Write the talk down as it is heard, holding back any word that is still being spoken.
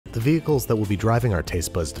The vehicles that will be driving our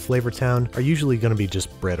taste buds to Flavortown are usually going to be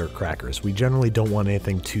just bread or crackers. We generally don't want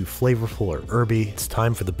anything too flavorful or herby. It's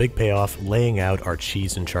time for the big payoff, laying out our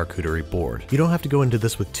cheese and charcuterie board. You don't have to go into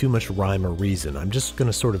this with too much rhyme or reason. I'm just going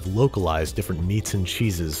to sort of localize different meats and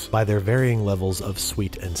cheeses by their varying levels of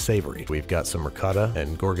sweet and savory. We've got some ricotta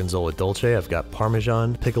and gorgonzola dolce. I've got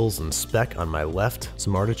parmesan, pickles, and speck on my left.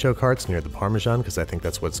 Some artichoke hearts near the parmesan because I think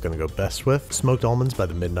that's what's going to go best with. Smoked almonds by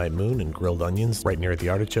the Midnight Moon and grilled onions right near the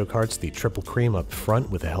artichoke hearts. The triple cream up front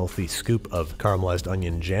with a healthy scoop of caramelized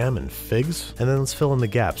onion jam and figs. And then let's fill in the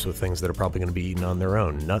gaps with things that are probably going to be eaten on their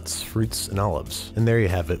own: nuts, fruits, and olives. And there you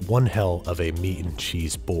have it, one hell of a meat and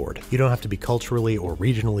cheese board. You don't have to be culturally or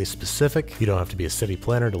regionally specific. You don't have to be a city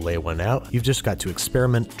planner to lay one out. You've just got to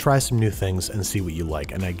experiment, try some new things, and see what you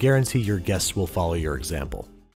like. And I guarantee your guests will follow your example.